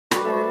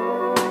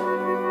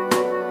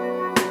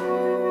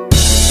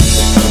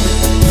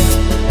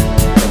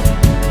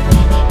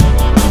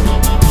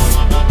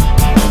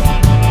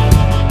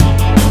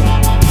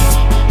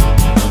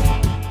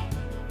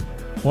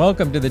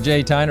Welcome to the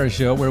Jay Tyner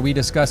Show, where we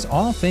discuss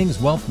all things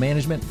wealth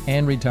management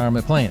and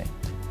retirement planning.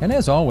 And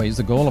as always,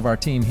 the goal of our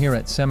team here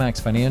at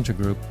Semmax Financial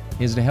Group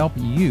is to help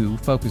you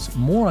focus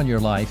more on your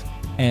life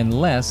and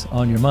less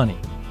on your money.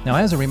 Now,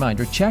 as a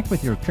reminder, check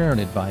with your current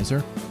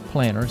advisor,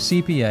 planner,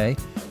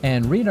 CPA,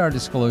 and read our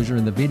disclosure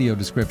in the video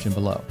description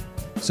below.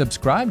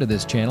 Subscribe to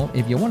this channel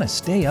if you want to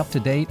stay up to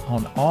date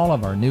on all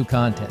of our new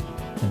content.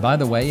 And by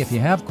the way, if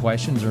you have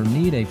questions or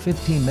need a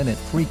 15-minute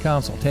free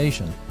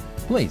consultation,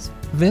 please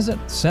visit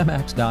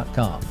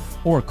semmax.com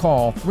or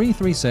call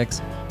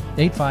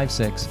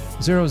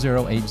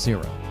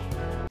 336-856-0080.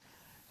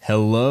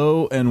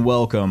 Hello and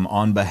welcome.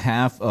 On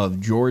behalf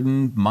of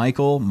Jordan,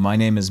 Michael, my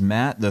name is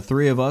Matt. The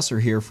three of us are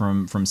here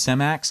from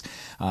Semmax,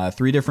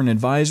 three different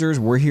advisors.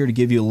 We're here to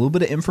give you a little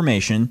bit of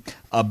information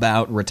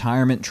about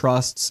retirement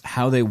trusts,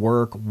 how they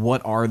work,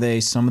 what are they,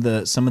 some of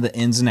the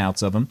ins and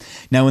outs of them.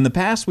 Now, in the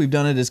past, we've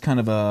done it as kind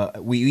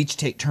of we each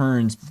take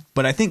turns,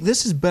 but I think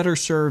this is better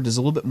served as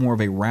a little bit more of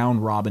a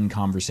round-robin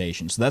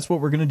conversation. So that's what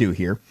we're going to do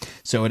here.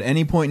 So at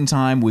any point in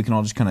time, we can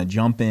all just kind of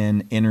jump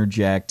in,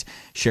 interject,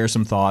 share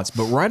some thoughts.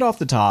 But right off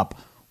the top,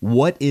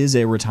 what is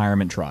a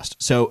retirement trust?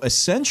 So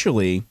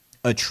essentially,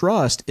 a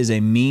trust is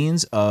a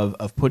means of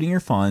putting your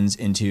funds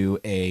into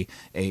a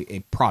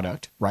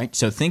product, right?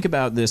 So think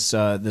about this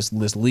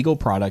legal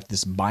product,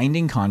 this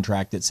binding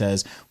contract that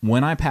says,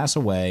 when I pass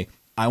away,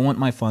 I want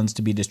my funds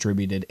to be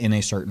distributed in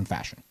a certain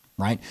fashion,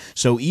 right?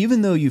 So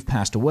even though you've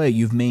passed away,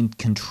 you've maintained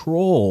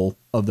control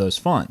of those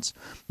funds.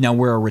 Now,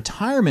 where a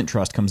retirement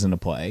trust comes into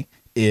play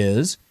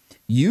is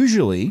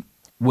usually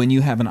when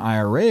you have an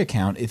IRA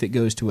account, if it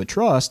goes to a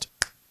trust,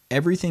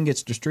 everything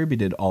gets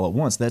distributed all at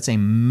once. That's a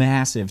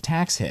massive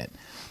tax hit.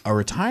 A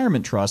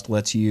retirement trust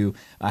lets you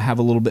have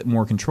a little bit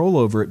more control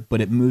over it,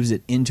 but it moves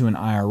it into an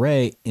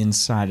IRA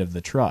inside of the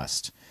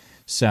trust.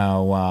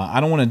 So I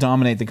don't want to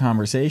dominate the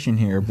conversation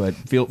here, but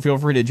feel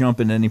free to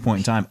jump in at any point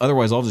in time.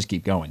 Otherwise, I'll just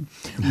keep going.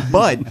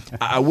 But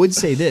I would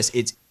say this.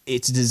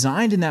 It's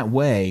designed in that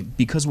way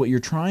because what you're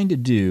trying to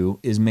do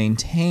is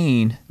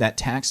maintain that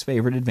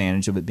tax-favored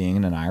advantage of it being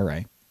in an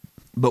IRA.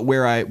 But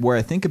where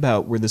I think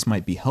about where this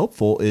might be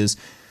helpful is,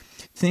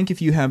 think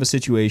if you have a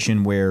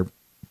situation where,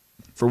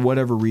 for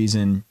whatever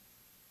reason,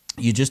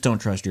 you just don't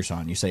trust your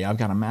son. You say, I've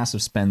got a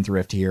massive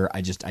spendthrift here.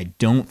 I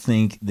don't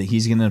think that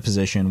he's in a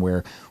position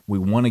where we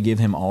want to give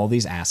him all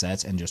these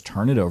assets and just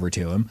turn it over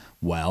to him.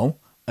 Well,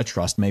 a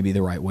trust may be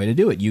the right way to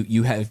do it.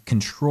 You have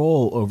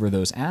control over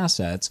those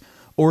assets,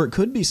 or it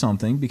could be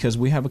something, because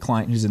we have a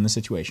client who's in the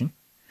situation.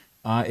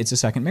 It's a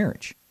second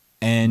marriage.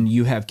 And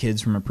you have kids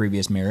from a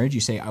previous marriage.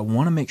 You say, I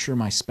want to make sure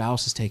my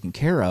spouse is taken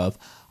care of.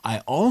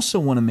 I also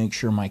want to make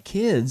sure my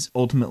kids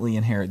ultimately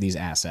inherit these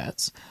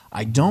assets.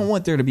 I don't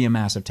want there to be a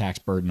massive tax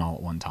burden all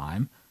at one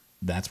time.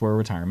 That's where a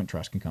retirement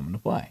trust can come into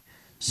play.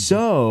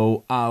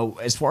 So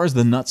as far as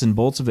the nuts and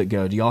bolts of it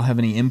go, do y'all have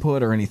any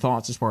input or any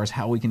thoughts as far as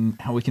how we can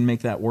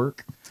make that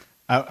work?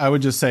 I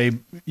would just say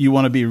you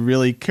want to be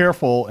really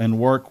careful and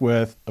work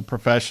with a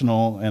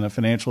professional and a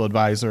financial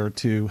advisor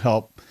to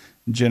help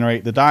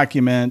generate the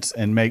documents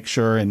and make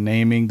sure in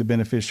naming the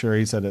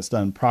beneficiaries that it's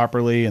done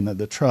properly and that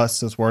the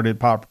trust is worded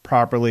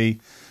properly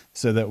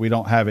so that we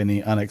don't have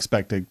any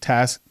unexpected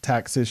tax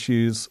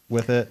issues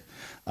with it.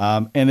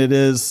 And it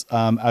is,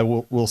 I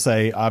will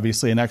say,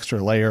 obviously an extra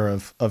layer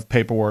of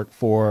paperwork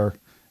for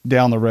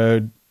down the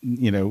road,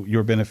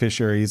 your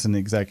beneficiaries and the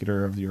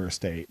executor of your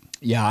estate.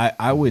 Yeah,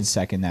 I would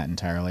second that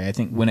entirely. I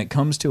think when it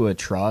comes to a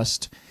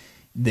trust,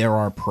 there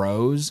are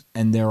pros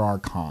and there are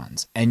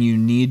cons, and you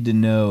need to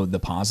know the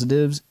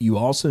positives. You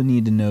also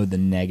need to know the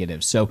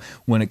negatives. So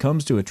when it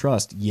comes to a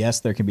trust, yes,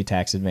 there can be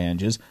tax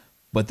advantages,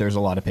 but there's a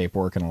lot of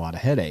paperwork and a lot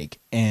of headache.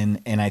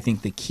 And I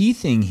think the key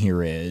thing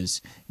here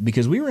is,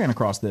 because we ran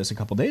across this a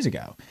couple days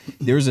ago,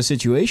 there was a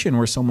situation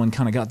where someone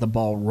kind of got the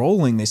ball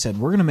rolling. They said,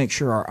 we're going to make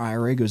sure our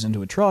IRA goes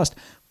into a trust,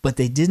 but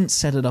they didn't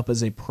set it up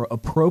as a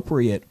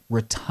appropriate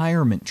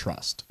retirement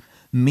trust,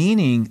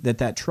 meaning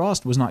that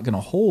trust was not going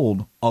to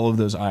hold all of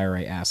those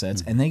IRA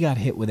assets, and they got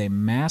hit with a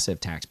massive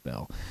tax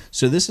bill.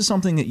 So this is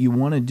something that you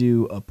want to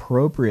do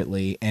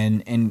appropriately,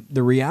 and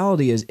the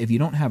reality is, if you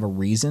don't have a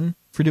reason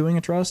for doing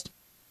a trust,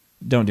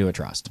 don't do a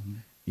trust.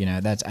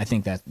 I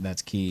think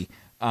that's key.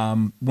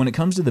 When it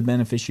comes to the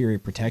beneficiary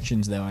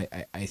protections, though,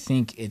 I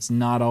think it's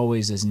not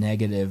always as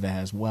negative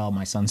as, well,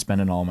 my son's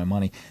spending all my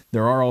money.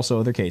 There are also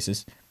other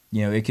cases.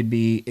 It could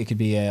be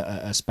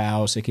a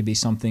spouse. It could be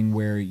something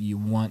where you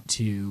want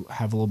to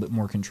have a little bit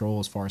more control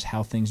as far as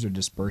how things are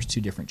dispersed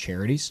to different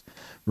charities.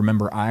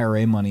 Remember,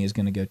 IRA money is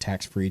going to go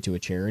tax-free to a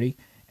charity,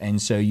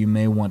 and so you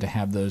may want to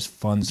have those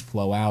funds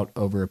flow out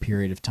over a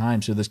period of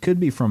time. So this could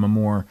be from a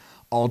more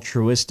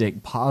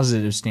altruistic,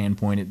 positive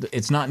standpoint.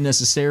 It's not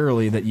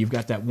necessarily that you've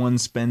got that one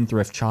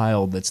spendthrift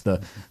child that's the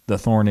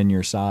thorn in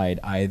your side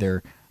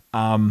either.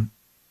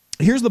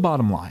 Here's the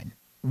bottom line.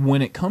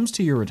 When it comes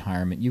to your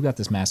retirement, you've got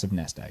this massive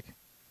nest egg,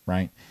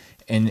 right?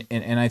 And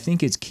I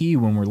think it's key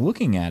when we're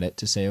looking at it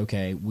to say,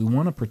 okay, we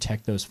want to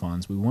protect those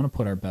funds. We want to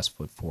put our best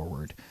foot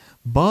forward.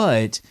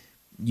 But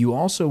you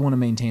also want to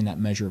maintain that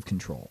measure of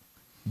control.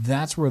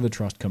 That's where the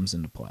trust comes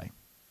into play.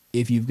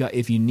 if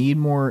you need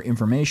more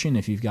information,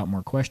 if you've got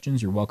more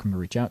questions, you're welcome to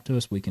reach out to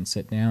us. We can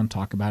sit down,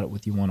 talk about it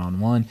with you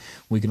one-on-one.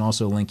 We can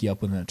also link you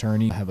up with an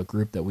attorney. We have a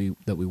group that we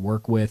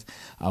work with.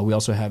 We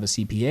also have a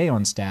CPA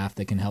on staff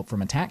that can help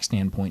from a tax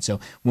standpoint. So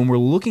when we're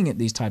looking at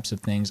these types of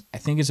things, I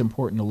think it's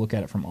important to look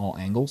at it from all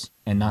angles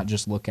and not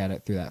just look at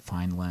it through that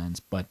fine lens.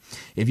 But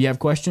if you have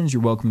questions,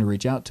 you're welcome to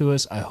reach out to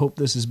us. I hope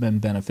this has been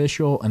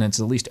beneficial, and it's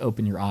at least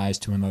opened your eyes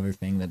to another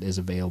thing that is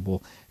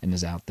available and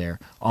is out there.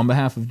 On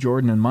behalf of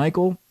Jordan and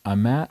Michael,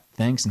 I'm Matt.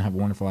 Thanks, and have a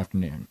wonderful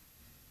afternoon.